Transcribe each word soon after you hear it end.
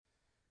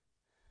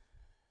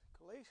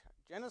Okay,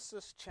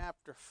 Genesis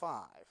chapter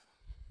 5.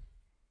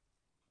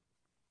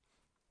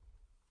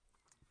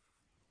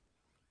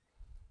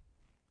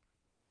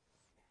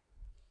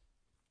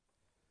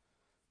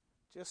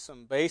 Just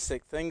some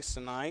basic things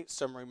tonight,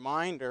 some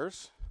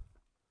reminders,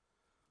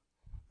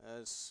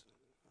 as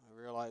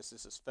I realize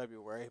this is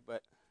February,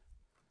 but,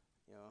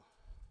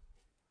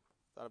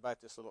 thought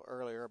about this a little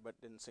earlier, but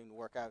didn't seem to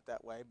work out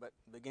that way. But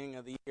beginning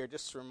of the year,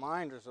 just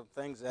reminders of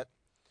things that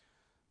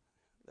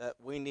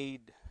we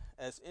need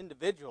as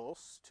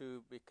individuals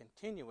to be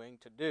continuing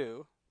to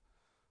do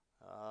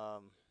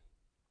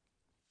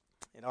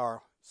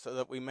so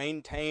that we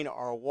maintain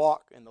our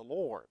walk in the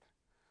Lord.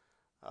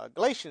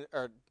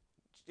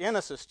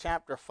 Genesis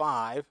chapter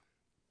 5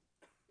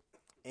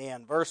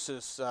 and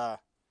verses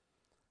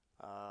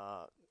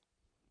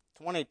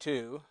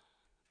 22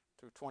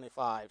 through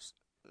 25.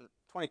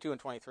 22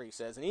 and 23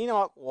 says, And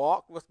Enoch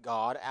walked with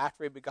God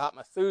after he begot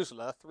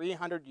Methuselah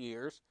 300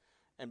 years,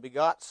 and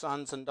begot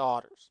sons and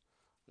daughters.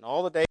 And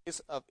all the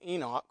days of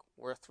Enoch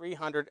were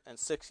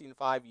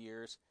 365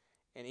 years,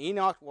 and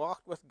Enoch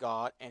walked with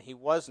God, and he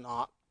was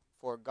not,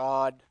 for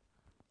God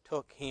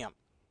took him.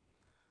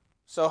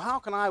 So how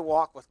can I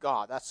walk with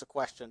God? That's the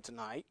question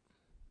tonight.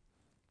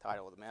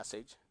 Title of the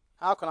message.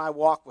 How can I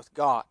walk with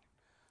God?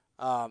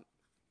 I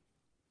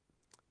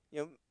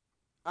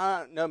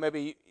don't know,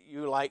 maybe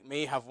you, like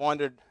me, have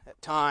wondered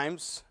at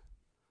times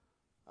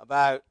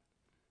about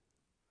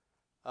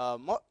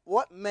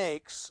what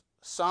makes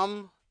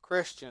some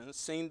Christians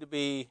seem to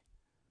be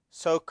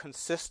so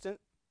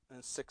consistent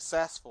and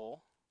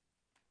successful,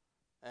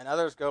 and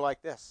others go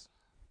like this.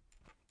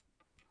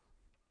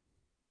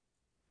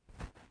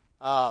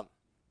 Of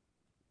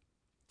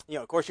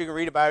course, you can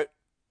read about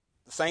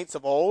the saints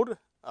of old,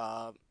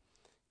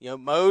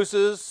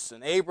 Moses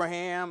and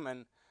Abraham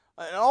and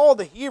all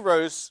the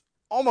heroes.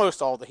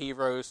 Almost all the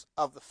heroes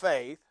of the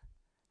faith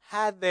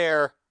had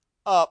their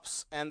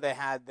ups and they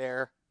had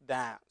their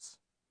downs.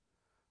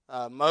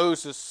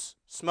 Moses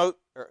smote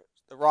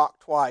the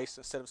rock twice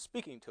instead of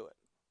speaking to it.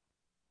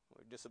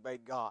 He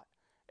disobeyed God.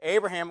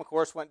 Abraham, of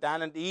course, went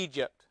down into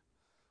Egypt,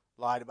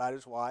 lied about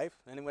his wife.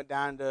 Then he went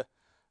down to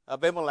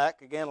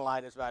Abimelech, again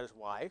lied about his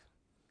wife.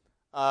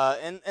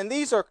 And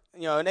these are,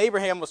 and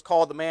Abraham was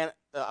called the man,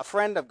 a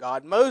friend of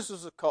God.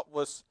 Moses it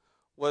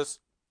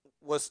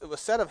was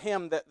said of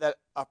him that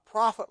a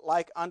prophet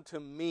like unto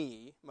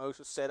me,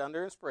 Moses said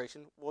under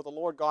inspiration, will the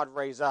Lord God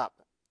raise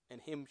up,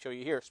 and him shall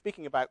you hear.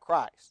 Speaking about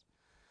Christ.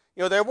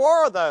 There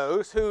were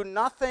those who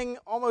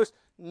almost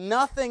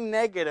nothing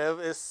negative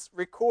is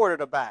recorded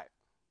about.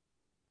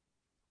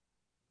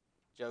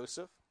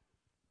 Joseph,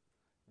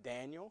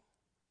 Daniel,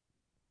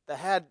 that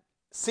had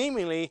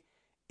seemingly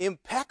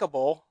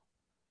impeccable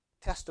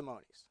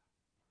testimonies.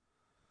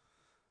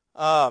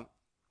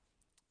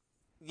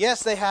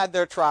 Yes, they had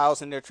their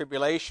trials and their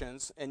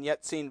tribulations, and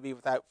yet seemed to be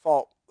without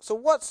fault. So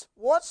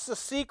what's the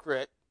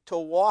secret to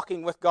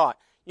walking with God?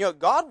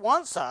 God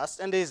wants us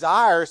and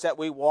desires that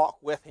we walk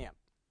with Him.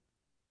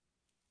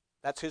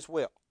 That's His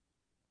will.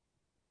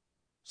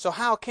 So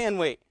how can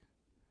we?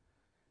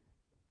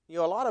 A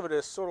lot of it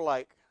is sort of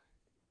like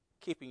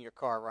keeping your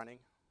car running.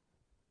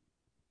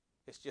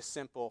 It's just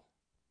simple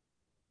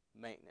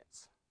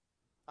maintenance.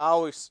 I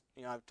always,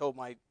 I've told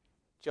my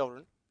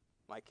children,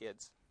 my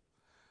kids,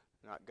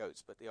 not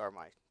goats, but they are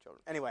my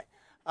children. Anyway,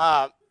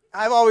 I've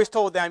always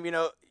told them,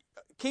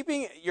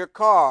 keeping your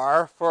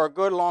car for a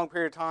good long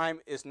period of time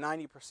is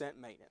 90%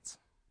 maintenance.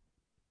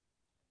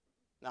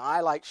 Now, I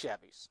like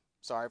Chevys.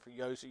 Sorry for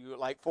those of you who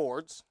like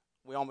Fords.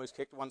 We almost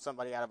kicked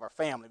somebody out of our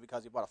family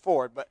because he bought a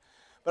Ford. But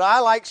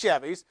I like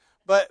Chevys.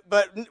 But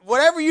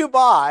whatever you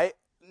buy,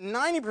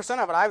 90%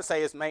 of it, I would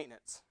say, is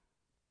maintenance.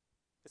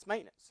 It's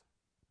maintenance.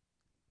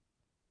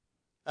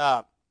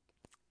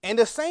 And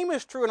the same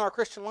is true in our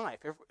Christian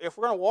life. If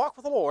we're going to walk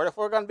with the Lord, if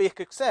we're going to be a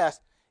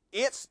success,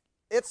 it's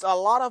a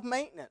lot of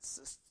maintenance.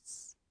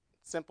 It's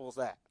simple as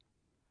that.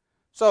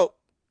 So,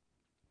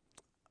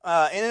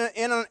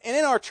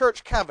 in our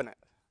church covenant,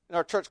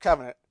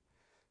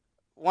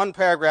 one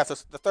paragraph,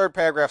 the third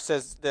paragraph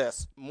says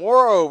this: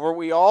 Moreover,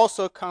 we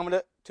also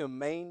covenant to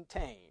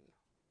maintain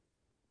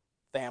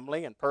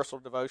family and personal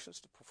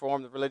devotions, to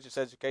perform the religious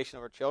education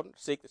of our children,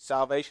 to seek the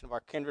salvation of our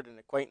kindred and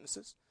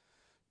acquaintances,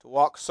 to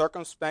walk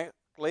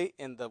circumspectly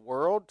in the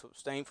world, to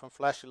abstain from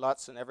fleshly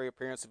lusts and every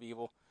appearance of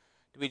evil,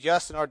 to be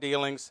just in our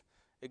dealings,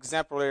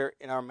 exemplary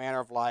in our manner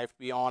of life, to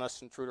be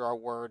honest and true to our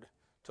word,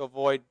 to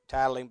avoid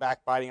tattling,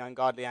 backbiting,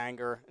 ungodly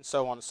anger, and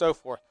so on and so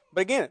forth.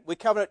 But again, we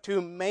covenant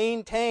to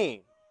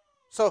maintain.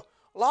 So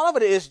a lot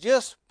of it is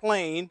just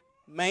plain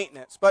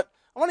maintenance. But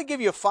I want to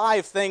give you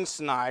 5 things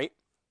tonight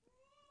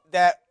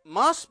that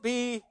must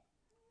be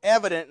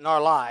evident in our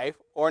life,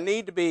 or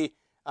need to be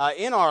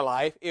in our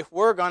life, if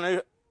we're going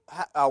to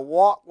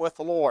walk with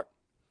the Lord.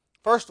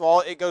 First of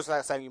all, it goes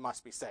without saying you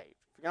must be saved.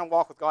 If you're going to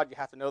walk with God, you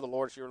have to know the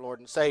Lord as your Lord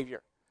and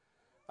Savior.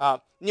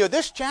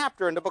 This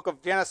chapter in the book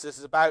of Genesis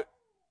is about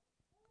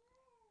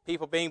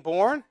people being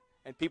born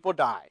and people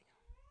dying.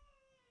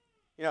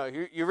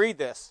 You read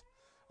this.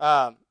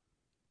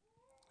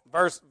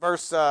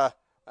 Verse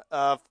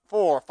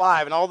 4,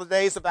 5. And all the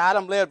days of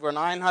Adam lived were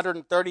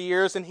 930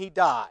 years, and he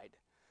died.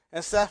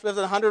 And Seth lived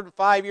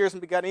 105 years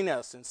and begot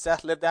Enos. And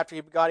Seth lived after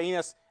he begot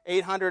Enos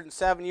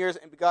 807 years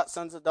and begot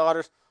sons and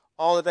daughters.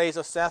 All the days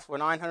of Seth were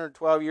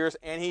 912 years,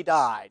 and he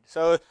died.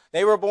 So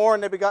they were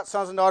born, they begot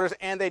sons and daughters,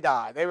 and they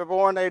died. They were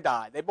born, they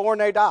died. They born,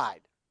 they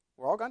died.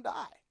 We're all going to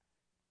die.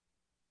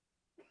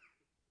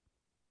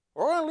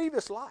 We're all going to leave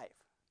this life.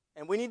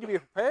 And we need to be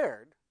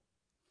prepared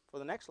for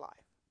the next life.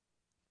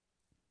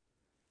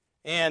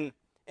 And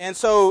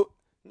so,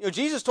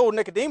 Jesus told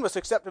Nicodemus,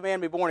 except a man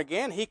be born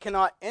again, he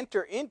cannot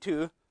enter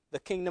into the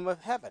kingdom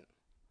of heaven.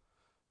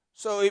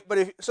 So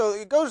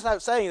it goes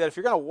without saying that if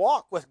you're going to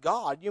walk with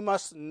God, you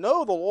must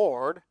know the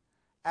Lord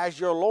as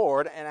your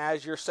Lord and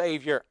as your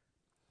Savior.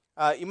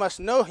 You must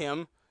know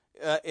Him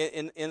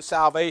in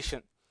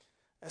salvation.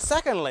 And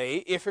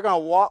secondly, if you're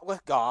going to walk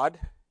with God,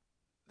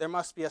 there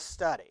must be a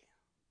study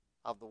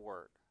of the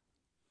Word.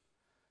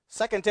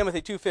 2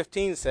 Timothy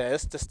 2:15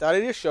 says, "To study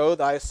to show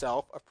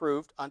thyself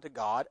approved unto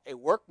God, a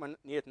workman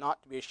needeth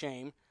not to be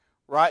ashamed,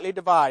 rightly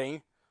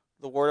dividing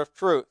the word of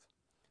truth."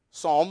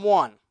 Psalm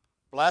 1,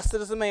 "Blessed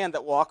is the man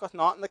that walketh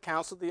not in the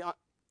counsel of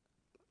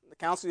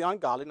the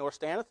ungodly, nor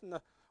standeth in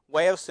the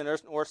way of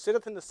sinners, nor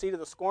sitteth in the seat of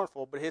the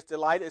scornful, but his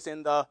delight is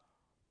in the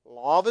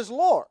law of his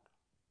Lord."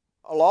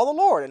 A law of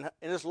the Lord, and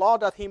in his law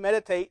doth he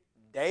meditate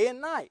day and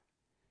night.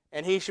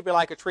 And he should be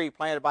like a tree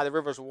planted by the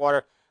rivers of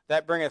water,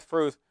 that bringeth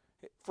fruit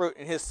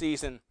in his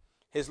season.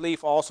 His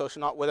leaf also shall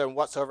not wither, and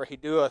whatsoever he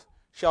doeth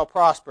shall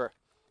prosper.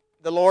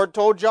 The Lord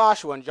told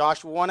Joshua in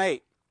Joshua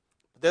 1:8,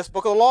 "This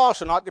book of the law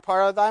shall not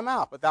depart out of thy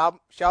mouth, but thou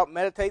shalt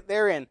meditate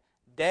therein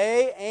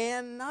day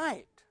and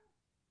night."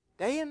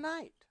 Day and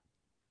night.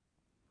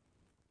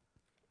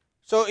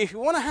 So if you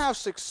want to have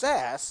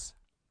success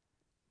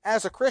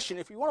as a Christian,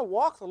 if you want to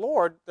walk the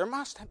Lord, there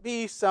must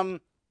be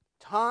some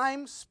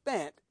time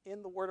spent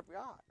in the Word of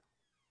God.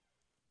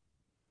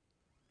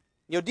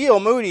 D.L.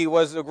 Moody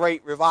was a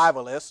great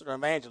revivalist or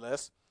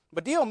evangelist,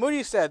 but D.L.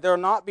 Moody said there will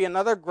not be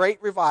another great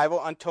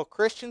revival until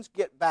Christians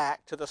get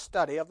back to the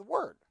study of the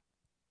Word.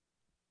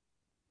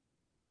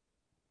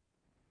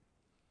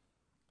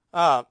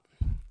 And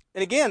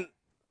again,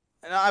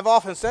 and I've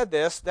often said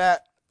this,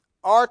 that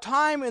our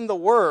time in the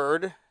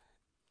Word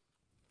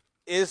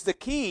is the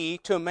key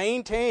to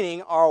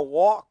maintaining our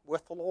walk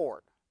with the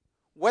Lord,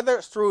 whether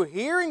it's through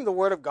hearing the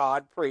Word of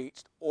God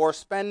preached or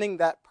spending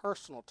that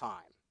personal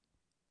time.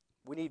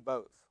 We need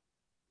both.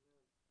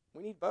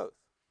 We need both.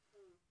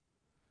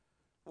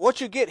 What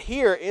you get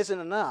here isn't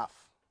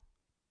enough.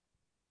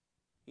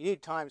 You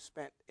need time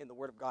spent in the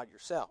Word of God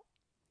yourself.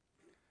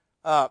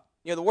 The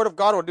Word of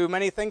God will do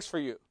many things for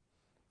you.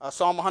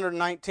 Psalm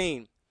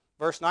 119,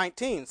 verse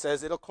 19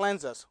 says, "It'll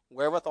cleanse us.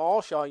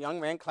 Wherewithal shall a young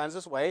man cleanse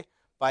his way?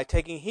 By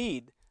taking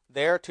heed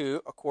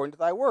thereto according to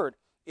thy word.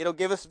 It'll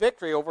give us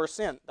victory over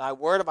sin. Thy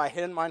word have I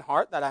hid in mine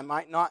heart, that I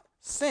might not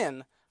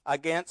sin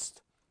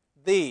against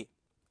thee."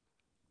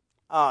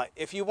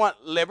 If you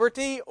want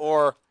liberty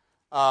or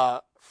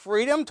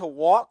freedom to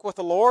walk with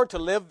the Lord, to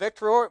live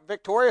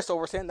victorious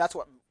over sin, that's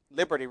what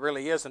liberty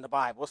really is in the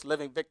Bible. It's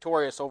living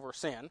victorious over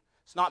sin.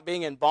 It's not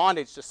being in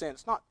bondage to sin.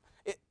 It's not.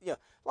 A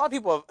lot of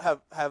people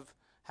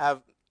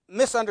have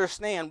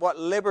misunderstand what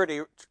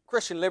liberty,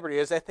 Christian liberty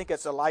is. They think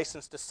it's a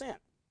license to sin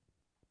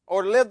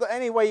or live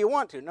any way you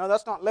want to. No,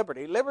 that's not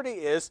liberty.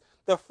 Liberty is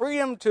the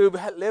freedom to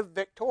live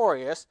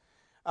victorious,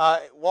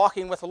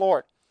 walking with the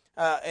Lord.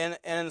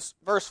 And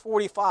verse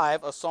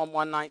 45 of Psalm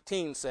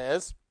 119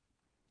 says,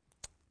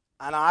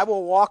 "And I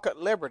will walk at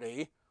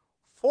liberty,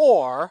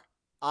 for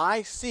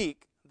I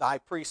seek thy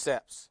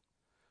precepts."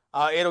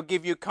 It'll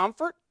give you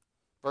comfort.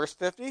 Verse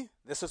 50,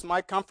 "This is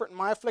my comfort in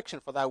my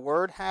affliction, for thy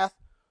word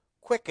hath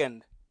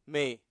quickened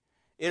me."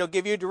 It'll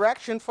give you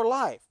direction for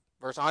life.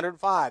 Verse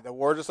 105, "The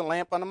word is a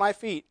lamp unto my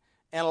feet,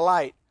 and a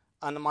light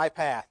unto my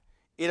path."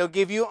 It'll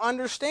give you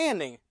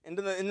understanding in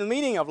the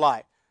meaning of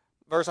life.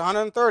 Verse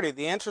 130,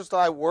 "The entrance to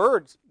thy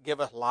words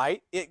giveth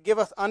light, it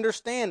giveth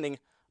understanding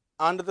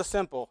unto the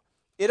simple."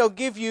 It'll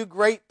give you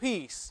great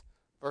peace.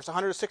 Verse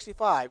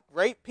 165,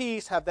 "Great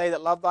peace have they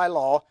that love thy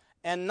law,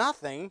 and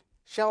nothing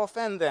shall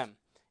offend them."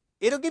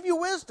 It'll give you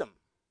wisdom.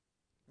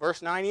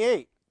 Verse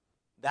 98,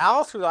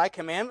 "Thou through thy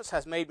commandments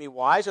hast made me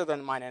wiser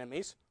than mine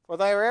enemies, for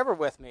they are ever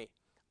with me.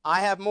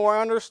 I have more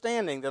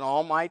understanding than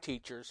all my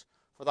teachers,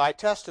 for thy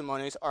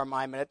testimonies are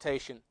my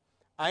meditation.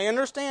 I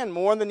understand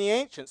more than the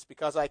ancients,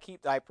 because I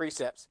keep thy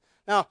precepts."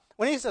 Now,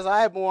 when he says,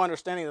 "I have more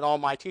understanding than all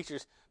my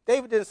teachers,"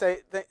 David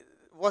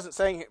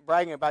wasn't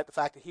bragging about the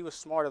fact that he was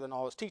smarter than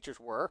all his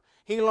teachers were.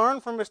 He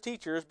learned from his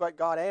teachers, but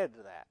God added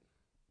to that.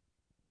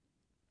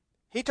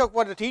 He took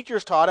what the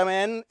teachers taught him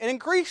and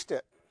increased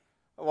it.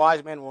 A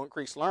wise man will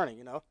increase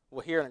learning,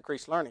 will hear and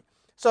increase learning.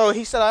 So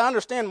he said, "I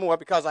understand more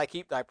because I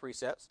keep thy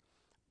precepts.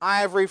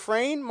 I have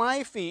refrained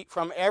my feet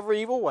from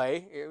every evil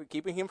way,"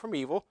 keeping him from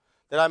evil,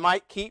 "that I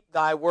might keep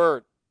thy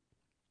word."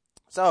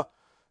 So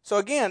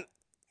again,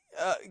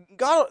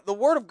 God, the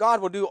Word of God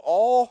will do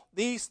all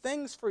these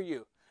things for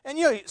you.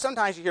 And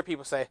sometimes you hear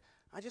people say,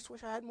 "I just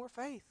wish I had more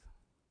faith."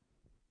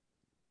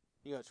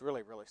 It's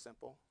really, really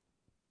simple.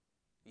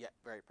 yet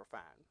very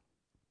profound.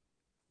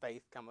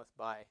 Faith cometh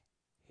by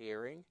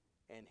hearing,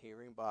 and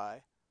hearing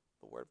by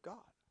the Word of God.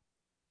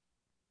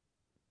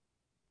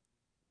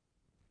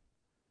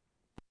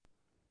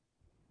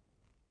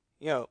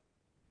 You know,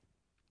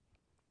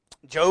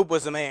 Job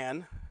was a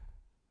man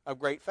of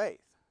great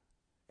faith,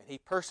 and he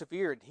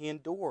persevered, he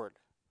endured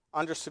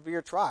under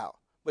severe trial.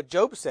 But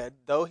Job said,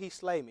 though he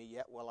slay me,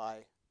 yet will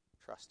I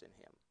trust in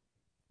him.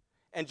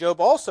 And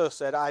Job also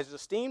said, I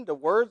esteemed the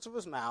words of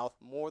his mouth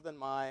more than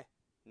my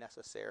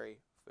necessary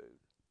food.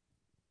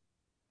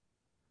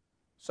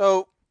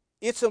 So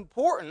it's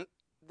important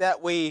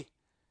that we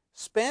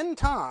spend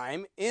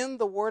time in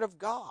the Word of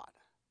God.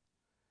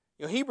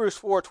 You know, Hebrews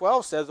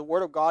 4:12 says the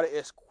Word of God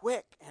is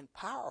quick and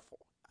powerful.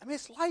 I mean,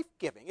 it's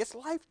life-giving. It's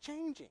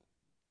life-changing.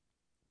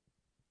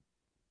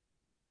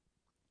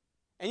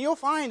 And you'll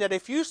find that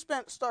if you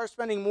start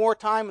spending more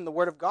time in the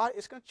Word of God,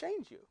 it's going to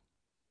change you.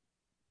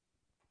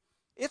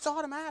 It's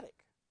automatic.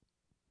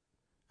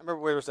 I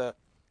remember I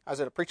was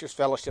at a preacher's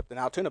fellowship in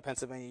Altoona,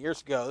 Pennsylvania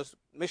years ago. This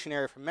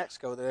missionary from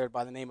Mexico there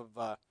by the name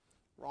of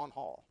Ron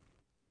Hall.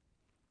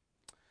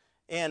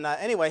 And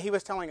anyway, he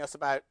was telling us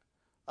about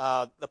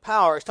the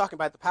power. He's talking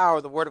about the power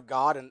of the Word of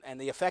God and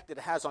the effect that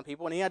it has on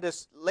people. And he had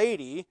this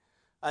lady,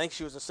 I think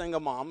she was a single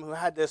mom, who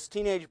had this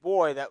teenage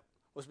boy that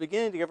was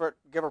beginning to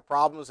give her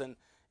problems and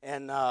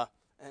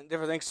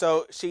different things.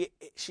 So she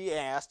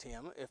asked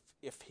him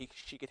if he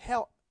could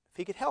help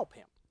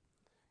him.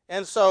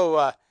 And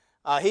so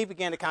he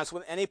began to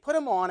counsel, and he put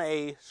him on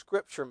a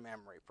scripture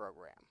memory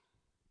program.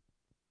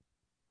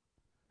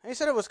 And he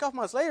said it was a couple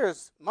months later,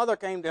 his mother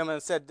came to him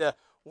and said,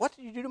 what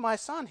did you do to my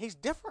son? He's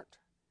different.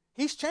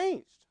 He's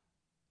changed.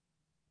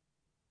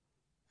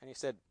 And he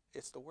said,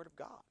 it's the Word of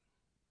God.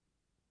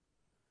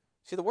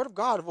 See, the Word of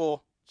God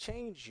will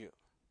change you.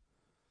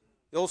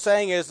 The old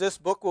saying is, this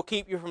book will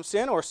keep you from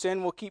sin, or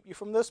sin will keep you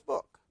from this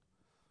book.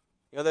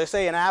 You know, they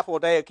say an apple a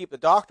day will keep the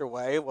doctor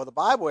away. Well, the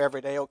Bible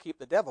every day will keep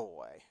the devil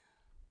away.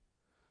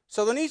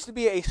 So there needs to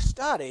be a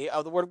study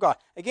of the Word of God.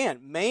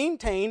 Again,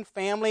 maintain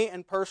family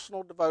and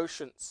personal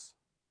devotions.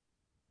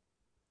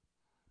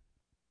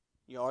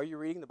 You know, are you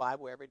reading the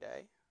Bible every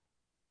day?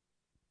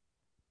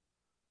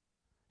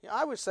 You know,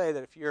 I would say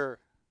that if you're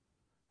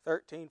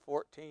 13,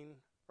 14,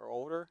 or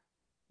older,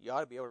 you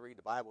ought to be able to read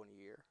the Bible in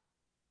a year.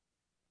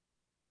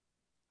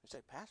 You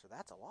say, Pastor,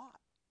 that's a lot.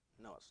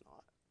 No, it's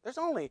not. There's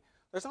only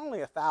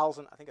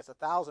 1,000, I think it's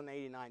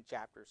 1,089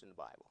 chapters in the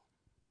Bible.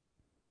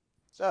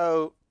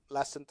 So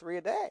less than 3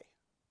 a day,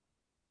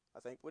 I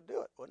think would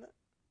do it, wouldn't it?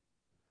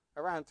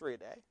 Around 3 a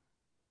day.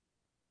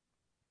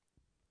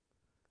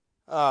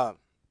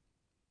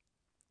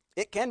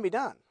 It can be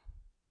done.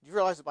 Do you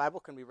realize the Bible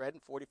can be read in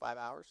 45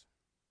 hours?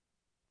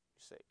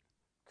 You say,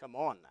 come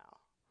on now.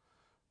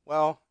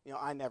 Well, you know,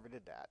 I never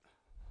did that.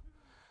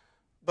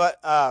 But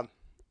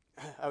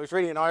I was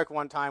reading an article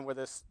one time where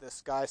this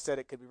guy said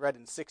it could be read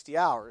in 60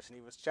 hours, and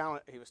he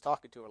was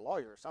talking to a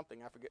lawyer or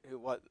something. I forget who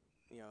what.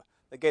 You know,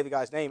 they gave the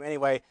guy's name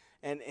anyway,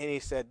 and he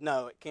said,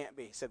 no, it can't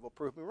be. He said, well,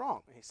 prove me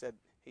wrong. And he said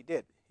he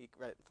did. He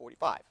read it in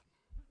 45.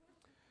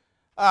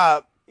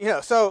 You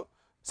know, so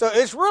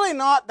it's really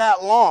not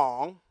that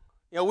long.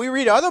 You know, we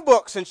read other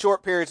books in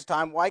short periods of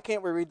time. Why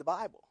can't we read the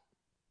Bible?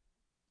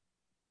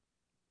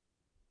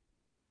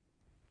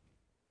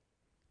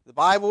 The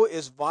Bible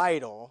is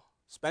vital.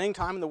 Spending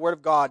time in the Word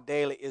of God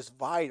daily is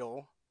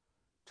vital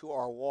to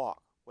our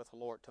walk with the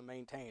Lord, to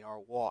maintain our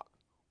walk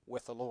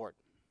with the Lord.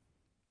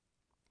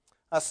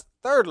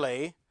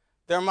 Thirdly,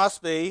 there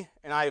must be,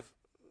 and I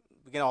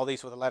begin all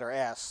these with the letter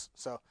S,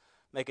 so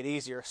make it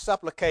easier,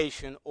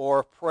 supplication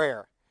or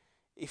prayer.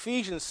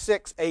 Ephesians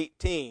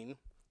 6:18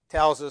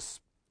 tells us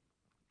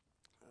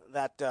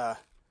that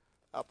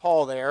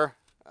Paul there,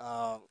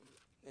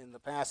 in the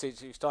passage,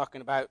 he's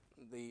talking about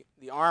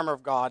the armor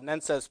of God, and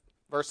then says,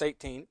 verse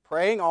 18,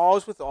 praying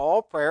always with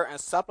all prayer and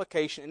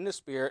supplication in the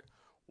Spirit,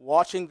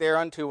 watching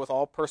thereunto with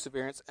all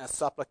perseverance and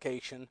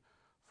supplication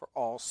for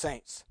all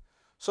saints.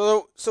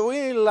 So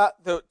we need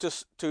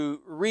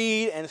to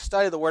read and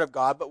study the Word of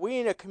God, but we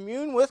need to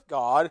commune with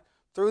God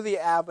through the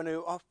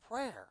avenue of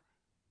prayer.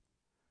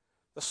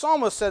 The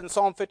psalmist said in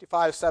Psalm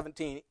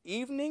 55:17,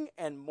 evening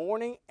and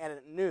morning and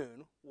at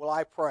noon will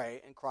I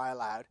pray and cry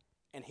aloud,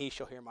 and he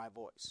shall hear my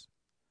voice.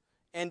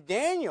 And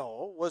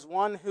Daniel was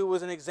one who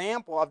was an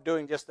example of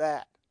doing just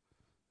that.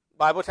 The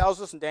Bible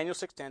tells us in Daniel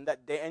 6:10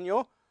 that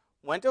Daniel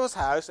went to his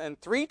house and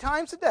 3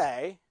 times a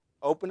day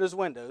opened his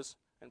windows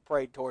and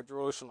prayed toward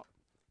Jerusalem,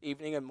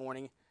 evening and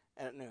morning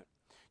and at noon.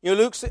 You know,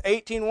 Luke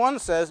 18:1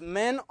 says,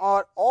 men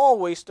ought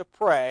always to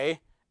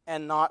pray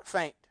and not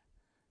faint.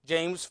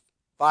 James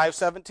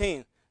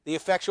 5:17, the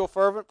effectual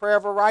fervent prayer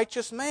of a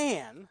righteous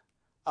man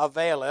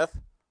availeth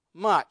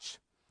much.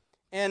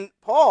 And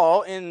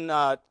Paul in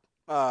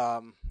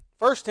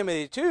 1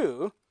 Timothy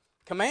 2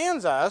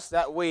 commands us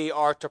that we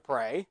are to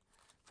pray.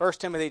 1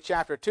 Timothy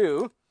chapter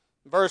 2,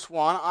 verse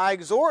 1, I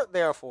exhort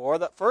therefore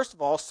that first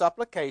of all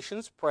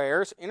supplications,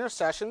 prayers,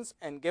 intercessions,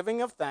 and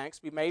giving of thanks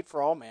be made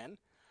for all men,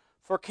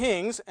 for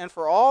kings, and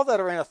for all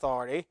that are in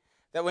authority,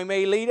 that we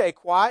may lead a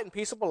quiet and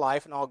peaceable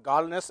life in all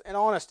godliness and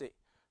honesty.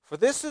 For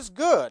this is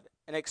good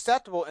and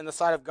acceptable in the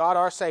sight of God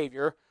our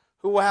Savior,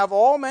 who will have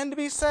all men to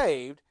be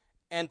saved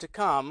and to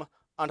come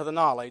unto the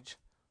knowledge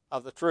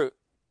of the truth.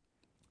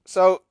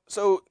 So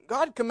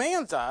God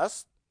commands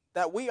us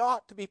that we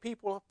ought to be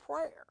people of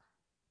prayer.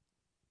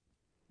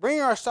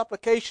 Bring our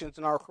supplications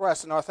and our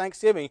requests and our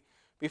thanksgiving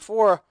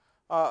before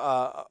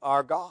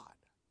our God.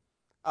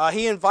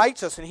 He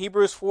invites us in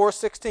Hebrews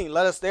 4:16,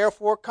 let us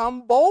therefore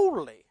come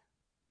boldly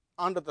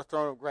unto the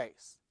throne of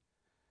grace,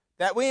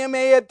 that we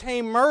may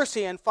obtain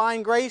mercy and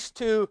find grace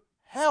to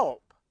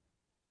help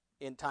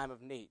in time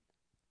of need.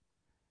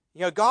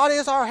 God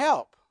is our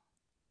help.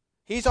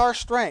 He's our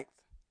strength.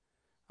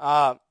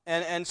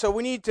 And so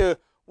we need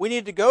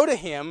to go to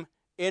Him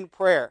in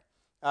prayer.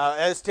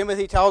 As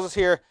Timothy tells us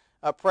here,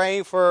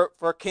 praying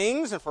for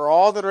kings and for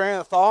all that are in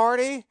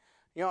authority.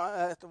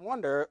 I have to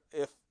wonder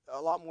if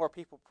a lot more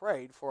people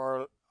prayed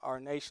for our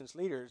nation's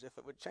leaders, if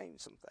it would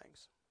change some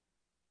things.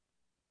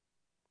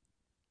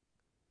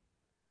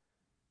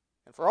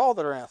 And for all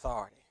that are in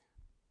authority.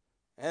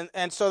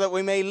 And so that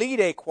we may lead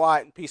a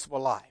quiet and peaceable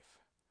life.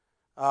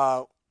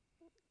 And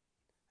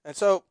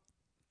so,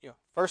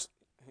 first,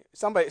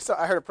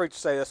 I heard a preacher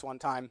say this one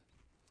time.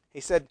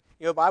 He said,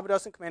 the Bible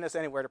doesn't command us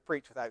anywhere to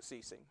preach without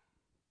ceasing,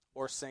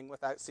 or sing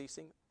without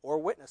ceasing, or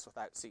witness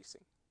without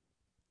ceasing,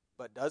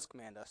 but does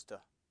command us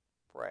to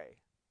pray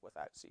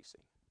without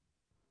ceasing.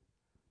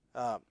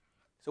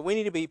 So we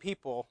need to be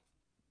people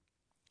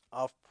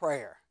of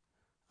prayer,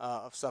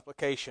 of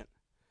supplication.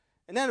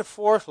 And then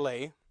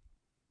fourthly,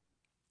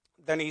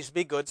 there needs to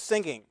be good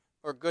singing,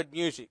 or good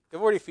music.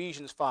 Go to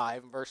Ephesians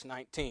 5, verse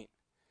 19.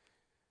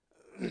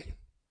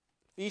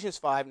 Ephesians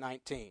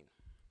 5:19.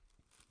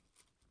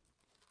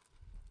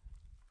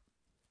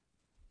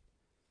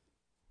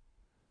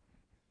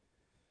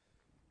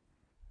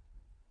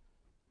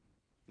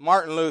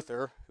 Martin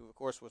Luther, who of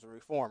course was a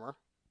reformer,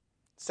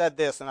 said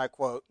this, and I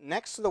quote,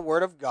 "Next to the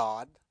Word of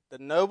God, the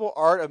noble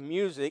art of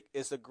music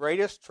is the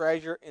greatest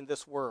treasure in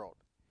this world.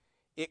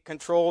 It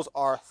controls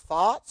our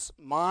thoughts,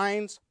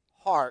 minds,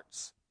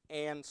 hearts,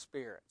 and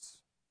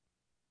spirits."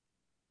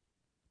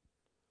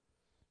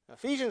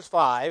 Ephesians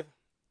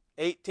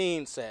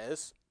 5:18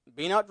 says,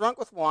 "Be not drunk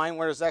with wine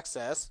where is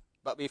excess,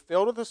 but be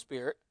filled with the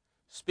Spirit,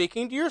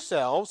 speaking to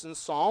yourselves in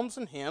psalms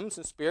and hymns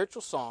and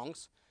spiritual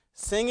songs,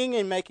 singing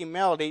and making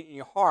melody in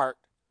your heart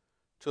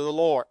to the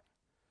Lord."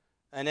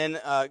 And then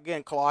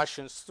again,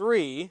 Colossians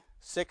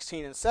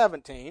 3:16 and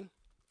 17.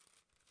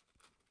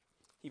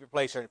 Keep your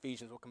place there in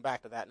Ephesians. We'll come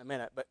back to that in a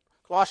minute. But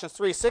Colossians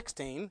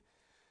 3:16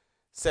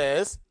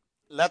 says,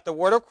 "Let the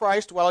word of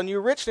Christ dwell in you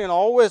richly in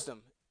all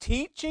wisdom,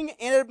 teaching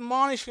and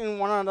admonishing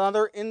one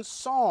another in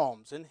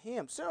psalms and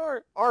hymns."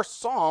 So our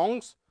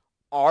songs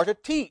are to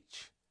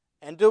teach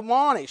and to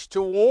admonish,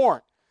 to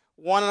warn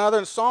one another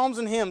in psalms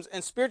and hymns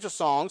and spiritual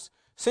songs,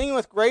 singing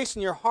with grace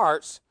in your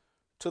hearts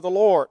to the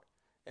Lord.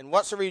 And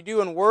whatsoever you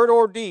do in word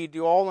or deed,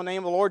 do all in the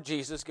name of the Lord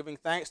Jesus, giving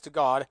thanks to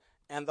God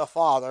and the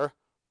Father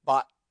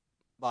by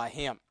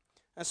Him.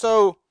 And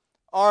so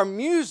our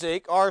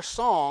music, our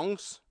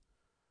songs,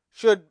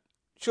 should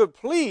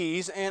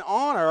please and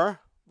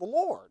honor the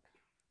Lord.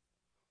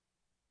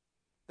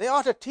 They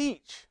ought to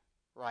teach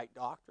right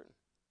doctrine.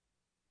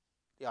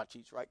 They ought to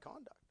teach right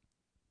conduct.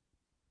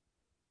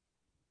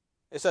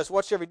 It says,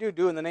 whatsoever you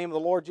do in the name of the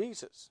Lord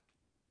Jesus.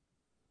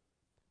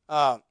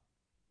 I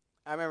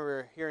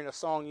remember hearing a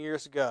song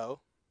years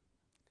ago.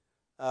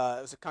 It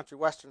was a country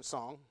western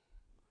song.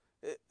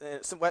 It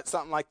went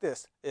something like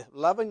this: "If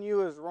loving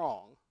you is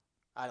wrong,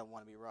 I don't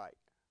want to be right."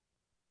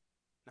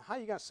 Now, how are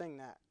you going to sing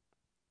that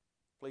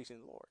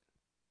pleasing the Lord?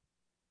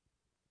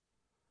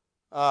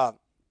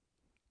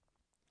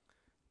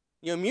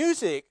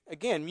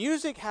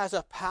 Music has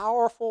a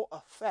powerful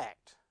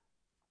effect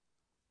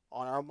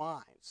on our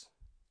minds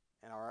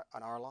and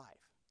on our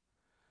life.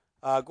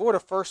 Go to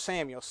 1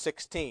 Samuel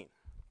 16.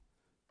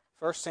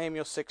 1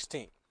 Samuel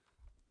 16.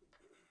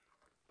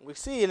 We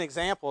see an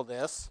example of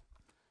this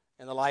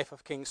in the life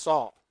of King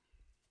Saul.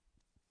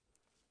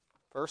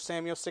 1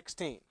 Samuel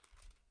 16.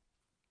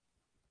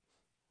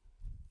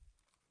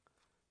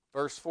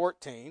 Verse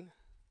 14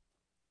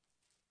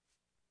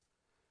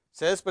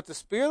 says, "But the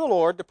Spirit of the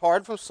Lord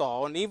departed from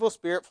Saul, and an evil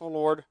spirit from the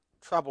Lord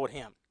troubled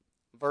him."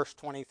 Verse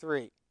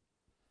 23.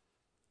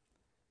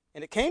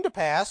 "And it came to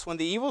pass, when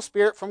the evil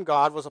spirit from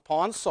God was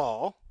upon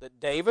Saul,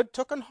 that David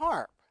took an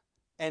harp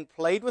and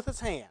played with his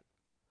hand.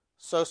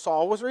 So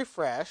Saul was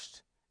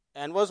refreshed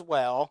and was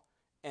well,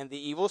 and the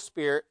evil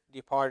spirit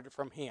departed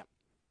from him."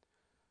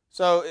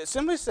 So it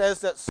simply says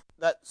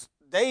that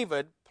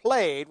David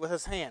played with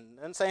his hand.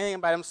 It didn't say anything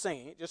about him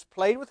singing. He just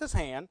played with his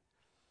hand,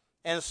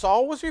 and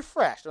Saul was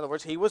refreshed. In other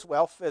words, he was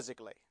well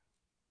physically.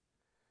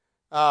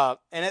 And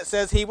it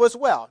says he was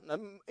well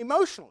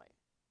emotionally.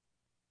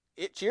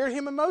 It cheered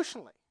him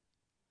emotionally.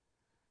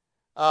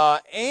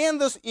 And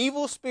this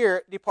evil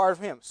spirit departed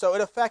from him. So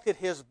it affected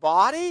his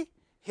body,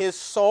 his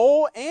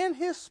soul, and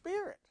his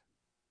spirit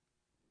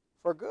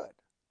for good.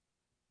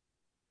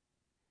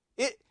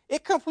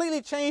 It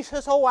completely changed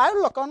his whole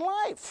outlook on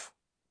life,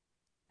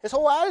 his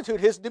whole attitude,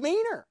 his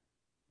demeanor.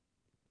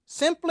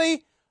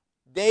 Simply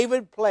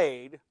David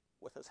played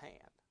with his hand.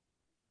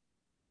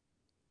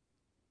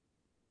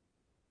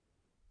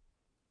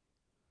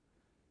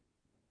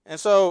 And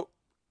so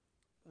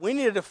we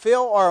needed to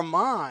fill our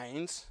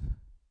minds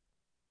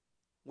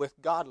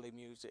with godly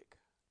music,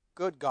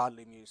 good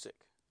godly music.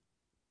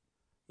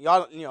 You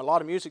know, a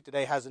lot of music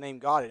today has the name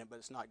God in it, but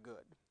it's not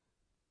good.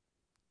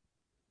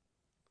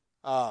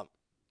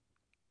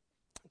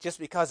 Just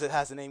because it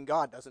has the name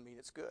God doesn't mean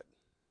it's good.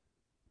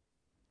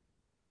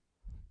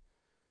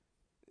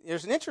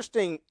 There's an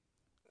interesting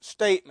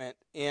statement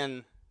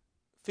in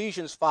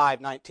Ephesians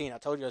 5:19. I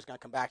told you I was going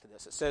to come back to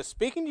this. It says,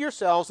 "Speaking to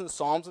yourselves in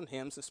psalms and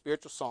hymns and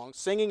spiritual songs,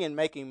 singing and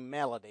making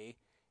melody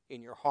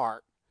in your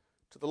heart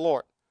to the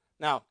Lord."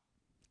 Now,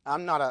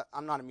 I'm not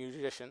a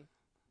musician,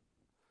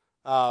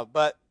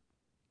 but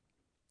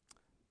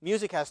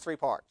music has three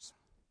parts: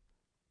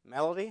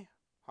 melody,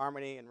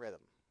 harmony, and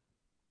rhythm.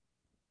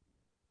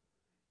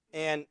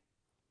 And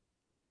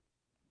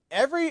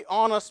every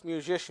honest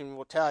musician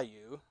will tell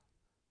you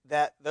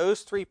that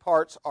those three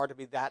parts are to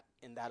be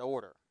in that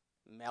order.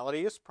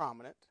 Melody is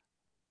prominent,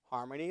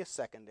 harmony is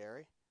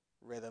secondary,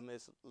 rhythm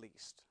is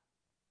least.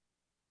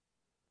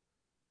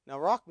 Now,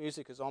 rock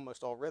music is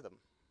almost all rhythm.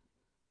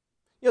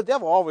 You know, the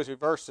devil always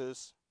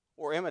reverses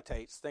or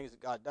imitates things that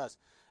God does.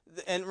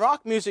 And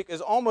rock music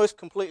is almost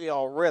completely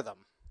all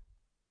rhythm.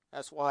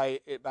 That's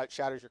why it about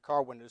shatters your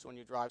car windows when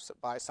you drive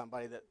by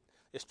somebody that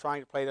is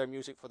trying to play their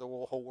music for the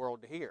whole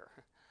world to hear.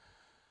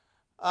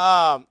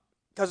 Because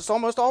it's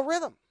almost all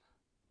rhythm.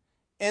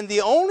 And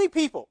the only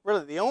people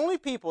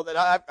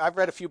that I've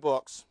read a few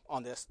books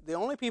on this, the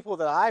only people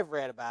that I've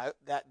read about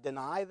that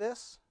deny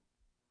this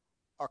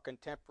are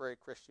contemporary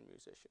Christian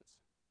musicians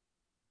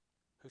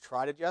who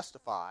try to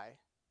justify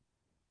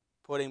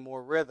putting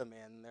more rhythm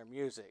in their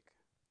music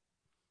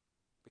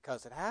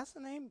because it has the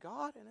name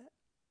God in it.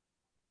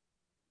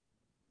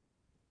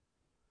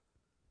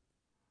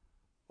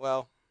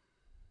 Well,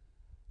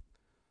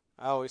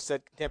 I always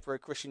said contemporary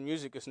Christian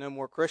music is no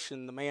more Christian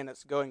than the man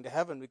that's going to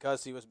heaven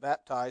because he was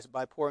baptized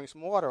by pouring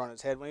some water on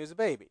his head when he was a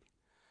baby.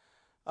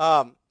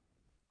 No,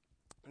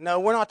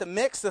 we're not to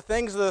mix the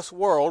things of this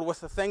world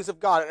with the things of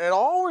God. It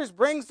always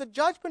brings the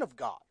judgment of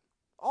God.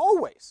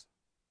 Always.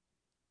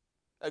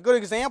 A good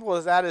example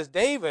of that is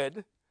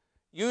David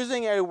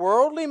using a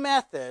worldly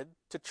method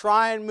to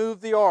try and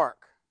move the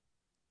ark.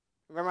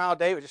 Remember how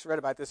David, just read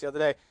about this the other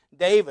day,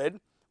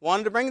 David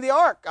wanted to bring the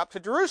ark up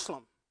to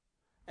Jerusalem.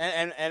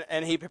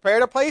 And he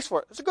prepared a place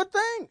for it. It's a good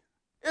thing.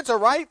 It's a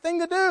right thing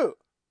to do.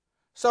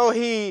 So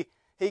he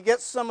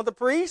gets some of the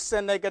priests,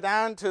 and they go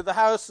down to the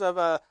house of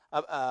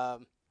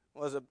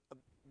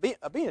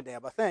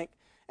Abinadab, I think.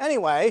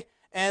 Anyway,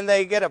 and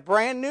they get a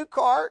brand new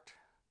cart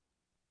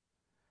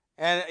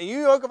and a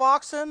yoke of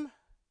oxen.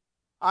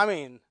 I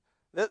mean,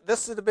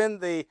 this would have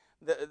been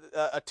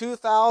a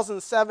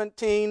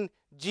 2017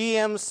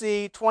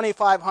 GMC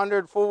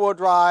 2500 four-wheel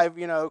drive,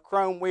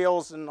 chrome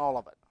wheels and all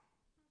of it.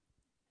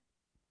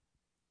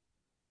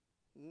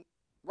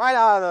 Right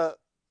out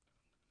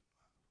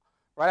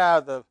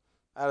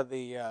of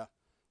the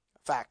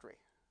factory.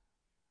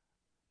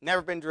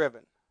 Never been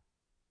driven.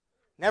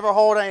 Never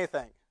hauled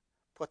anything.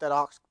 Put that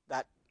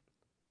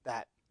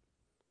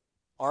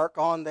ark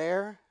on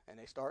there, and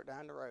they start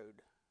down the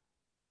road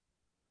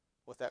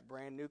with that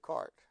brand new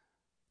cart.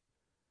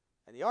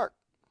 And the ark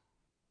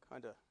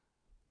kind of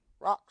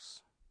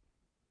rocks.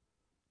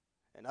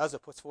 And Uzzah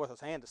puts forth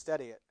his hand to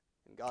steady it,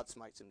 and God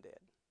smites him dead.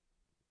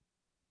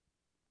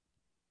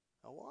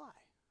 Now why?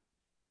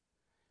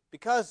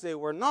 Because they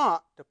were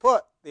not to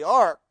put the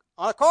ark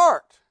on a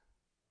cart.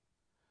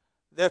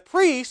 The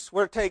priests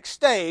were to take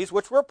staves,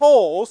 which were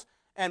poles,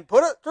 and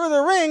put it through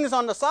the rings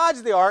on the sides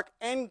of the ark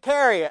and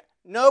carry it.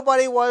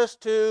 Nobody was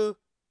to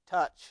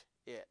touch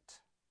it.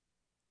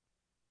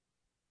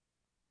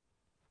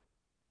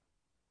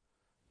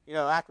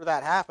 After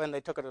that happened,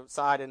 they took it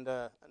aside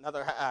into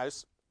another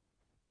house,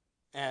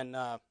 and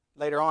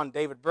later on,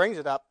 David brings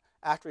it up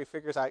after he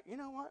figures out, you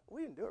know what,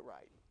 we didn't do it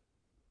right.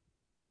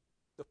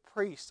 The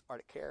priests are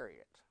to carry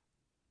it.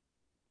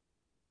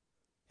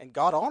 And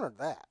God honored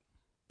that.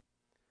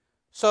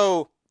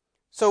 So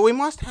we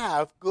must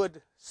have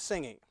good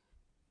singing.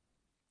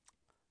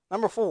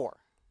 Number 4,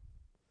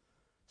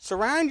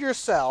 surround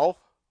yourself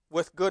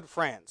with good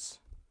friends.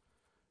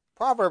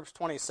 Proverbs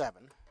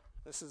 27.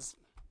 This is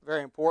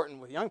very important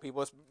with young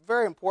people. It's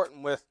very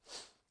important with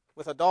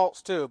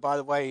adults too. By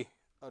the way,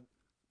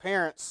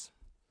 parents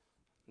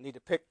need to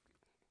pick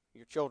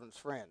your children's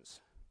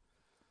friends.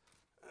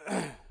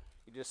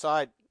 You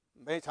decide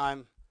many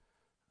times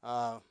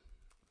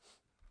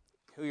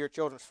who your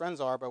children's friends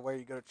are by where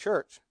you go to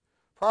church.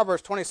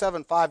 Proverbs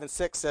 27, 5 and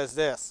 6 says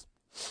this.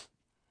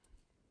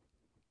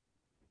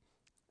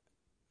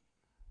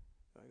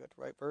 I got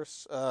the right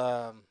verse.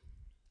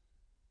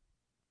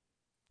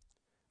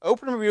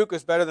 Open rebuke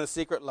is better than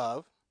secret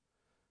love.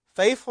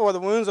 Faithful are the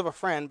wounds of a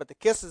friend, but the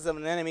kisses of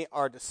an enemy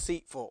are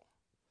deceitful.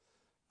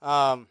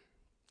 Not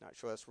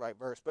sure that's the right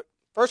verse, but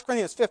 1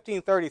 Corinthians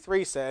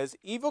 15:33 says,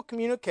 evil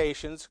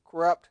communications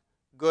corrupt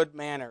good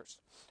manners.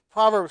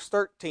 Proverbs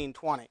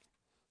 13:20.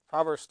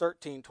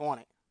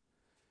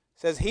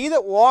 says, he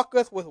that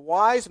walketh with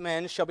wise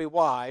men shall be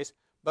wise,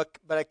 but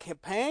a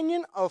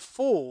companion of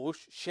fools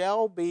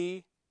shall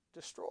be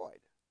destroyed.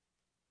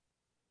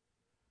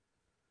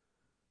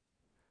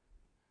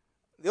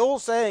 The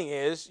old saying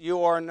is,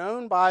 you are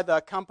known by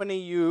the company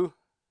you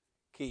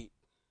keep.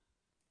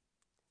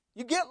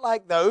 You get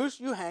like those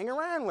you hang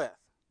around with.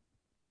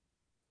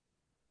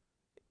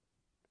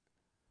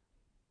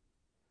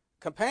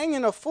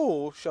 Companion of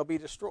fools shall be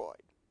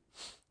destroyed.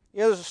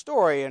 You know, there's a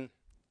story in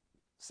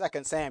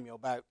 2 Samuel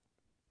about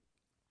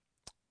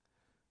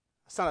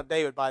a son of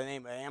David by the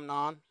name of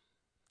Amnon.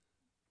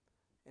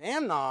 And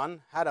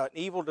Amnon had an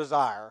evil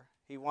desire.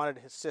 He wanted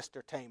his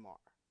sister Tamar.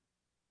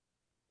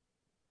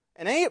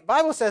 And the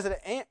Bible says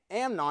that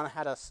Amnon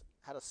had a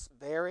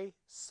very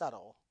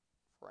subtle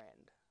friend.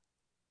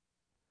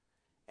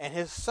 And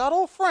his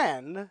subtle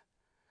friend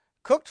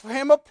cooked for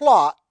him a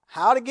plot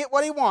how to get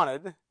what he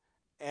wanted,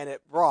 and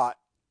it brought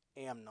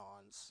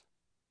Amnon's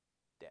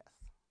death.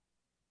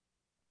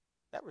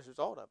 That was the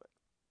result of it.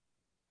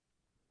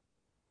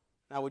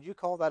 Now, would you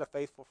call that a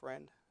faithful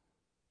friend?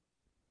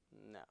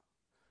 No.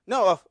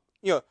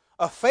 No,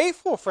 a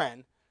faithful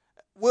friend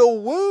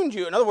will wound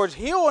you. In other words,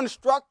 he'll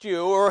instruct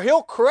you or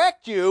he'll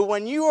correct you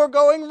when you are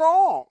going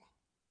wrong.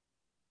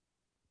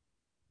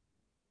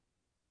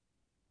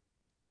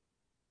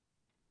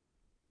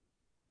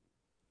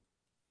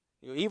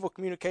 Your evil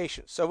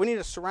communication. So we need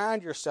to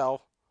surround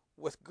yourself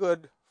with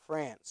good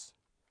friends.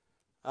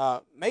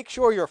 Make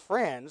sure your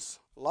friends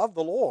love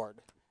the Lord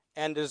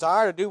and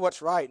desire to do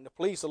what's right and to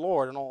please the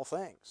Lord in all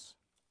things.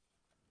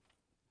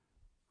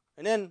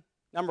 And then,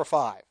 number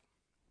 5,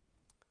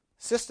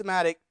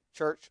 systematic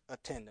church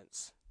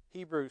attendance.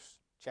 Hebrews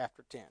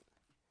chapter 10.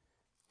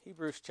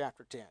 Hebrews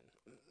chapter 10.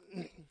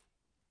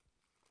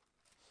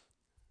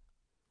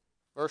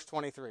 Verse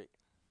 23.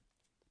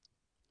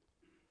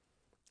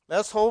 Let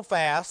us hold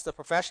fast the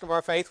profession of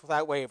our faith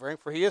without wavering,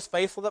 for he is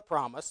faithful that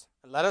promised.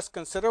 And let us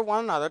consider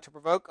one another to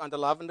provoke unto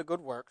love and to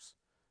good works,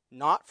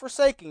 not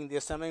forsaking the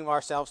assembling of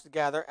ourselves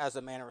together, as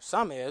the manner of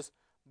some is,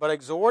 but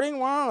exhorting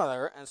one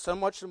another, and so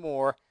much the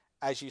more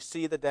as you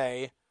see the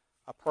day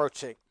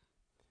approaching.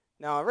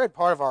 Now, I read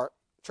part of our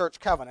church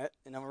covenant,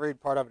 and I'm going to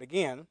read part of it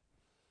again,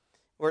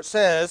 where it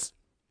says,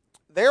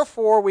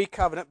 therefore we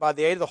covenant by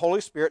the aid of the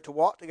Holy Spirit to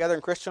walk together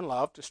in Christian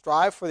love, to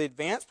strive for the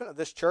advancement of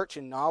this church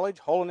in knowledge,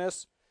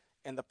 holiness,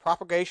 and the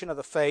propagation of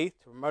the faith,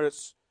 to promote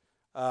its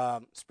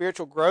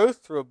spiritual growth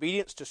through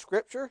obedience to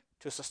Scripture,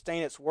 to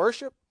sustain its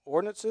worship,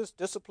 ordinances,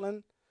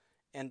 discipline,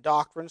 and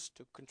doctrines,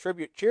 to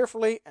contribute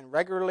cheerfully and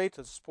regularly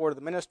to the support of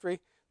the ministry,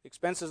 the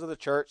expenses of the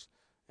church,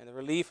 and the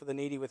relief of the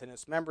needy within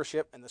its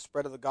membership, and the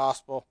spread of the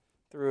gospel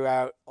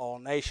throughout all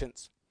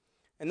nations.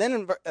 And then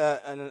in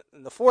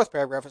the 4th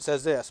paragraph it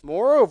says this,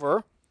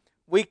 moreover,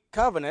 we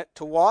covenant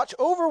to watch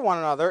over one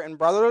another in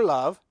brotherly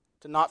love,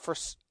 to not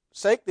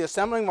forsake the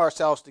assembling of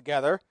ourselves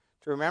together,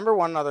 to remember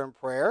one another in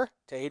prayer,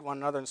 to aid one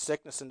another in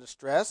sickness and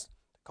distress,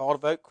 to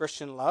cultivate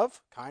Christian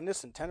love,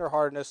 kindness, and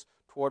tenderheartedness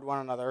toward one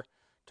another,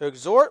 to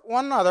exhort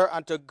one another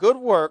unto good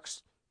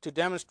works, to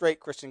demonstrate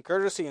Christian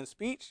courtesy in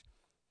speech,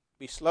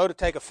 be slow to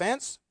take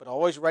offense, but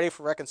always ready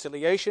for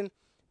reconciliation,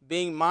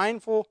 being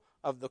mindful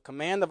of the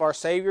command of our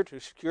Savior to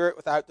secure it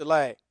without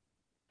delay.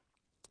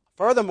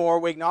 Furthermore,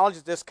 we acknowledge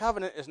that this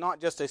covenant is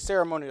not just a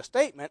ceremonial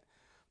statement,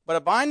 but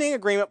a binding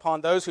agreement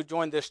upon those who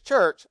join this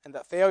church, and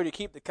that failure to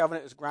keep the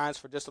covenant is grounds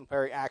for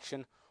disciplinary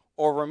action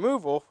or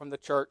removal from the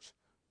church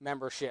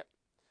membership.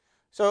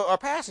 So our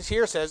passage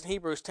here says in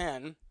Hebrews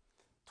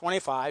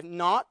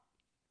 10:25,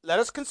 let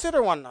us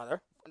consider one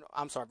another,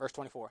 verse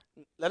 24.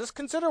 Let us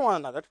consider one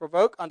another to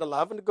provoke unto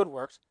love and to good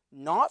works,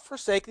 not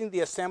forsaking the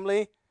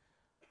assembly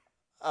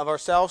of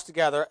ourselves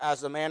together,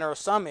 as the manner of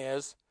some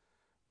is,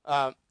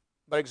 but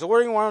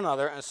exhorting one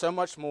another, and so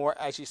much more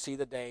as you see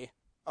the day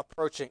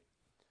approaching.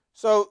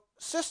 So,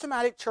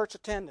 systematic church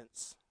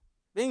attendance,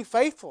 being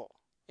faithful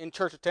in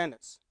church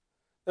attendance.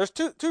 There's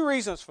two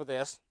reasons for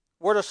this.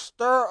 We're to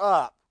stir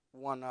up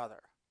one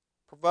another,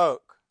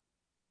 provoke.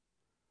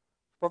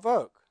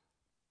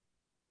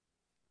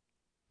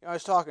 I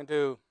was talking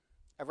to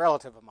a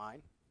relative of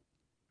mine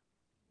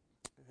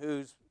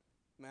who's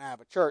been out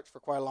of a church for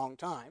quite a long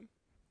time,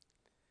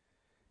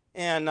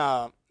 and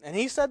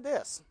he said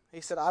this.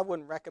 He said, I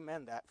wouldn't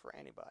recommend that for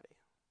anybody.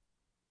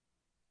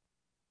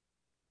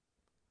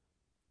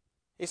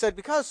 He said,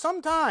 because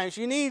sometimes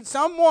you need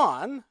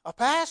someone, a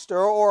pastor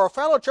or a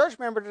fellow church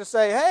member, to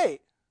say, hey,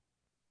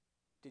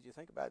 did you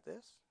think about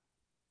this?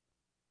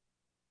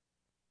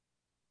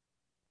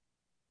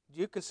 Do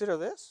you consider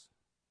this?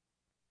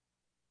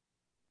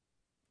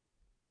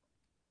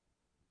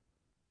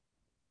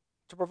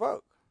 To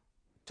provoke,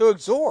 to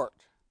exhort,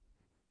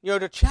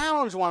 to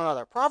challenge one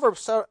another.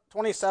 Proverbs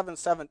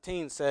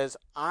 27:17 says,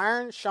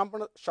 iron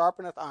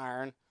sharpeneth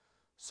iron,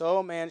 so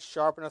a man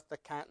sharpeneth the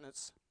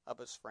countenance of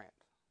his friend.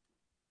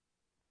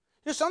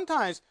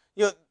 Sometimes,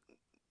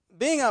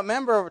 being a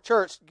member of a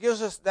church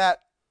gives us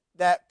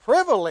that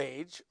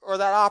privilege or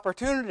that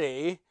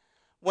opportunity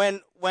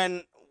when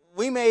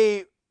we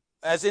may,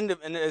 as an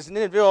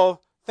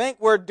individual, think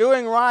we're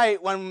doing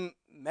right when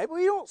maybe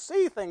we don't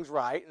see things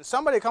right, and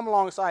somebody come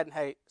alongside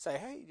and say,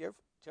 hey, did you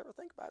ever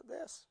think about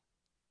this?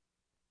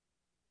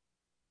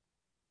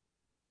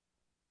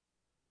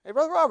 Hey,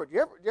 Brother Robert,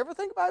 you ever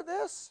think about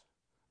this?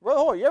 Brother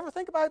Hoy, you ever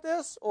think about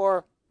this?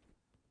 Or,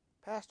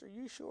 Pastor,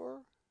 you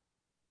sure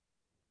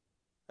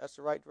that's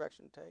the right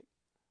direction to take?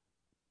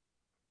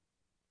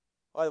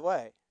 By the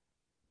way,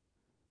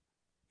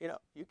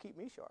 you keep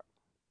me sharp.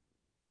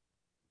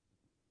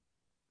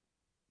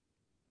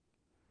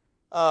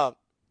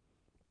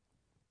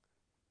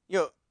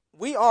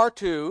 We are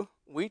to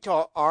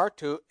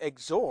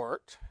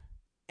exhort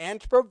and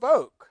to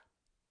provoke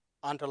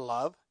unto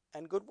love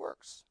and good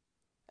works.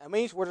 That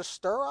means we're to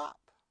stir up,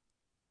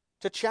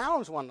 to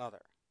challenge one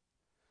another.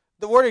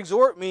 The word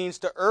exhort means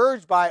to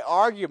urge by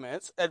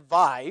arguments,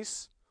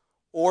 advice,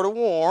 or to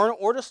warn,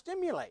 or to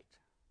stimulate.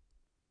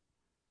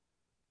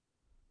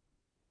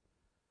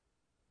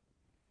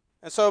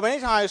 And so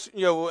many times,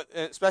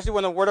 especially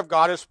when the Word of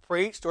God is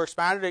preached or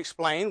expounded or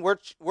explained,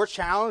 we're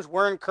challenged,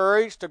 we're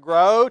encouraged to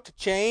grow, to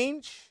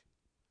change.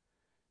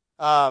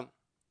 The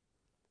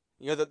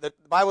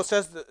Bible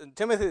says that in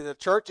Timothy, the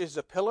church is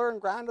the pillar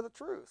and ground of the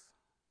truth.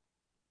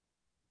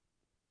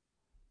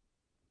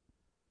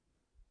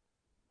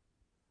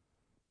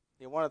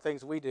 One of the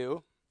things we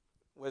do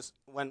was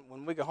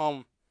when we go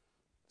home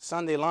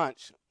Sunday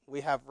lunch,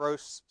 we have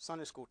roast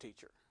Sunday school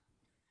teacher.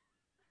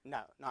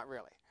 No, not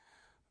really.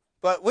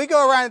 But we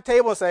go around the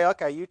table and say,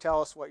 okay, you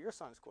tell us what your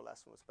Sunday school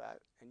lesson was about,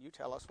 and you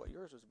tell us what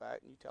yours was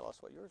about, and you tell us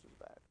what yours was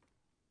about.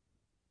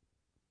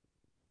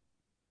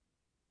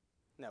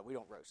 No, we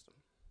don't roast them.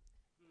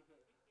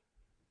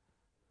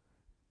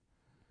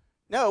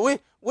 No,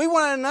 we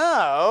want to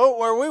know,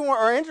 or we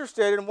are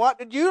interested in what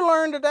did you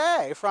learn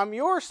today from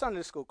your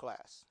Sunday school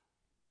class.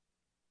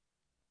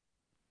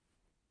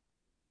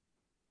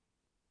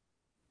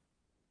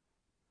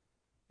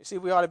 You see,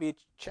 we ought to be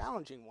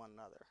challenging one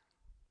another.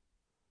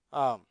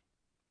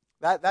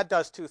 That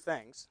does two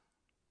things.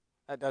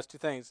 It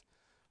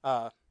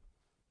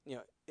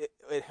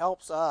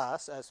helps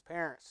us as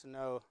parents to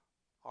know,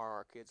 are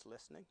our kids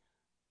listening?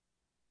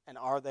 And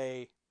are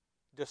they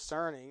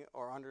discerning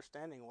or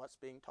understanding what's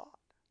being taught?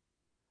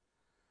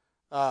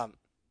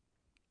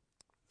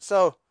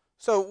 So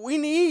we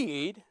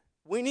need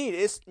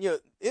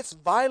it's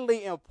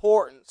vitally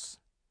important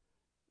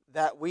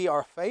that we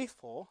are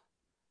faithful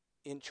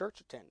in church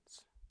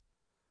attendance.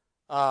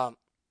 I'm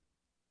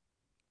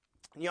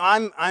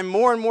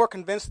more and more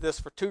convinced of this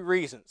for two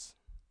reasons.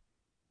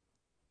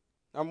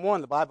 Number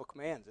one, the Bible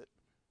commands it.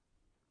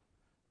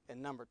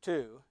 And number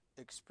two,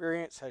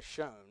 experience has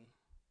shown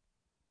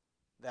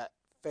that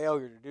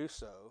failure to do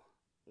so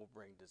will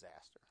bring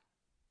disaster.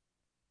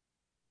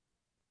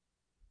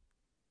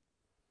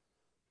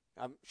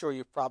 I'm sure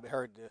you've probably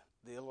heard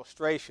the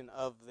illustration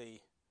of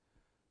the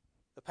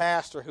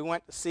pastor who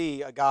went to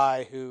see a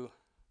guy who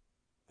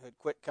had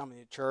quit coming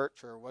to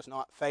church or was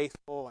not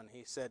faithful, and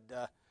he said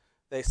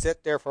they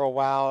sit there for a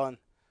while and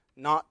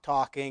not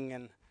talking,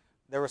 and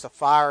there was a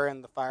fire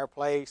in the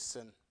fireplace,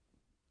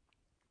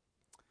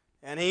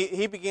 and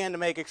he began to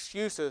make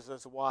excuses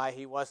as to why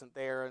he wasn't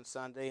there on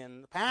Sunday,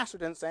 and the pastor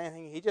didn't say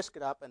anything. He just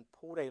got up and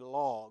pulled a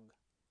log,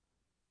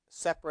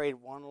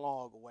 separated one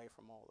log away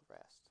from all the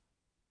rest.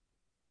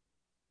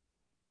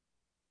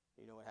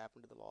 You know what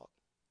happened to the log?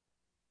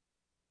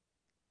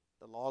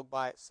 The log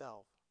by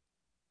itself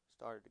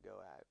started to go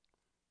out.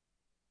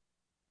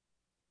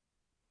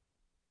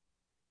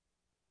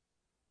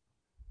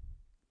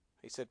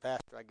 He said,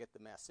 Pastor, I get the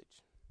message.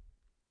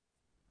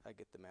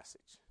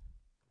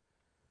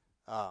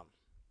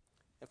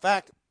 In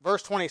fact,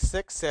 verse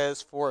 26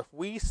 says, for if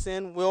we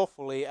sin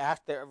willfully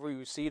after we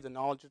receive the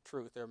knowledge of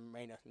truth, there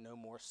remaineth no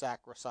more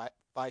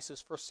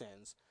sacrifices for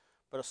sins,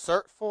 but a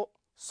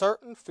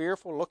certain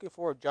fearful looking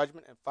for of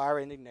judgment and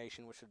fiery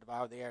indignation which shall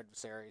devour the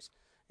adversaries.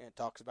 And it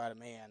talks about a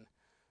man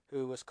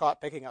who was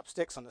caught picking up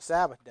sticks on the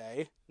Sabbath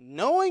day,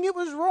 knowing it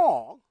was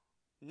wrong,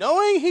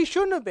 knowing he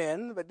shouldn't have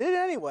been, but did it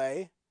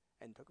anyway,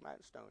 and took him out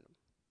and stoned him.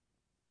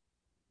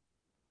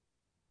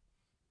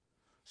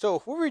 So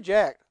if we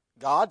reject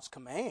God's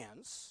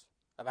commands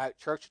about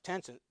church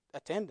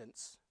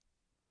attendance,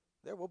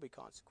 there will be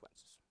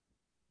consequences.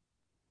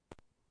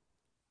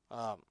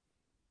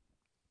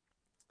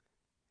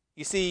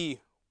 You see,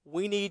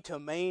 we need to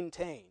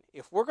maintain.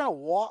 If we're going to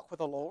walk with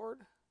the Lord,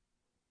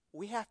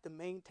 we have to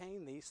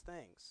maintain these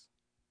things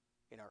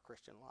in our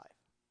Christian life.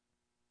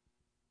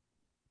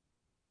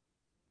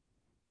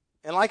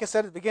 And like I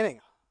said at the beginning,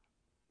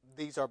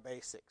 these are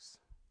basics,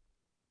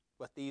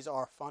 but these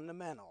are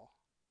fundamental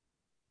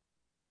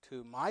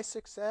to my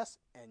success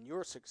and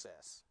your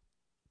success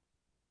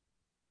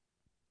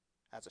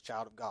as a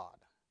child of God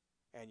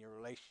and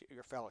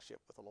your fellowship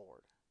with the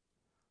Lord.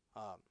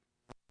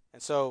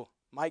 And so,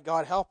 might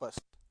God help us.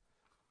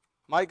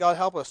 Might God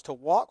help us to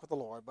walk with the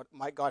Lord, but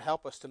might God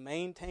help us to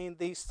maintain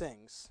these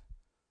things.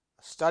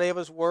 A study of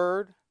His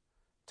Word,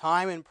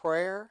 time in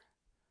prayer,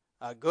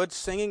 good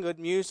singing, good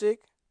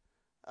music,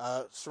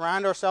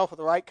 surround ourselves with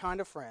the right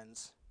kind of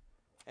friends,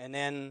 and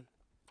then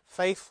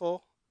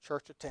faithful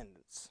church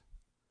attendance,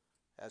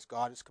 as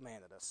God has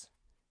commanded us.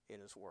 in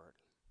His Word.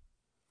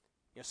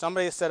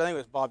 Somebody said, I think it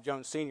was Bob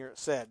Jones Sr.,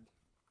 said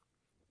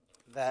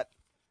that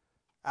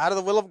out of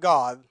the will of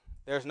God,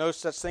 there's no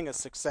such thing as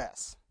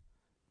success.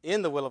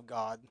 In the will of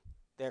God,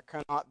 there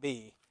cannot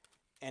be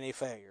any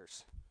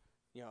failures.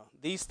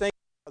 These things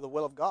are the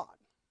will of God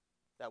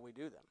that we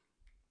do them.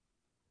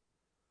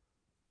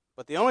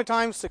 But the only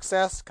time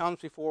success comes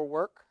before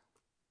work,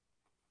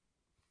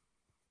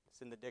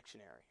 it's in the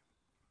dictionary.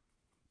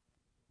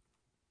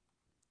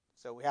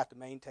 So we have to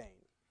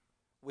maintain.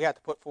 We have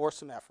to put forth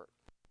some effort.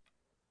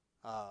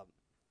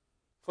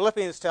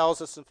 Philippians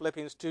tells us in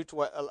Philippians 2,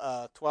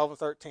 12 and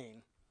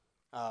 13,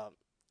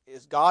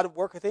 is God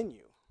worketh in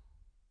you.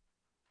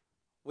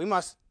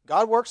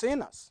 God works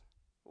in us.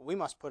 But we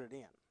must put it in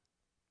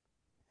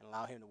and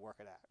allow Him to work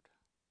it out.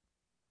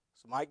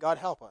 So might God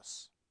help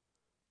us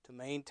to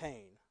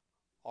maintain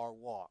our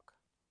walk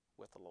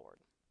with the Lord.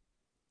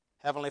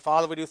 Heavenly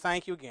Father, we do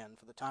thank You again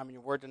for the time in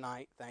Your Word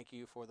tonight. Thank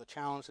You for the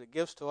challenge that it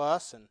gives to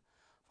us. And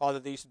Father,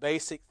 these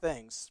basic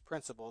things,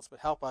 principles, but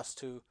help us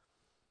to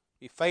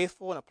be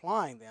faithful in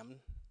applying them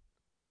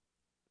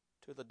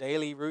to the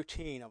daily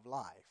routine of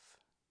life.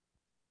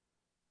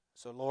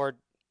 So Lord,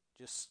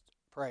 just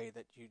pray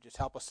that You just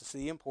help us to see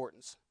the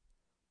importance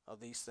of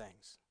these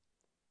things,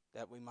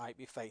 that we might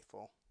be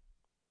faithful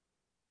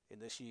in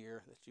this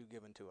year that You've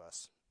given to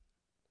us.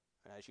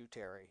 And as You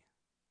tarry,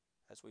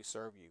 as we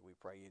serve You, we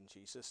pray in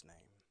Jesus'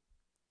 name.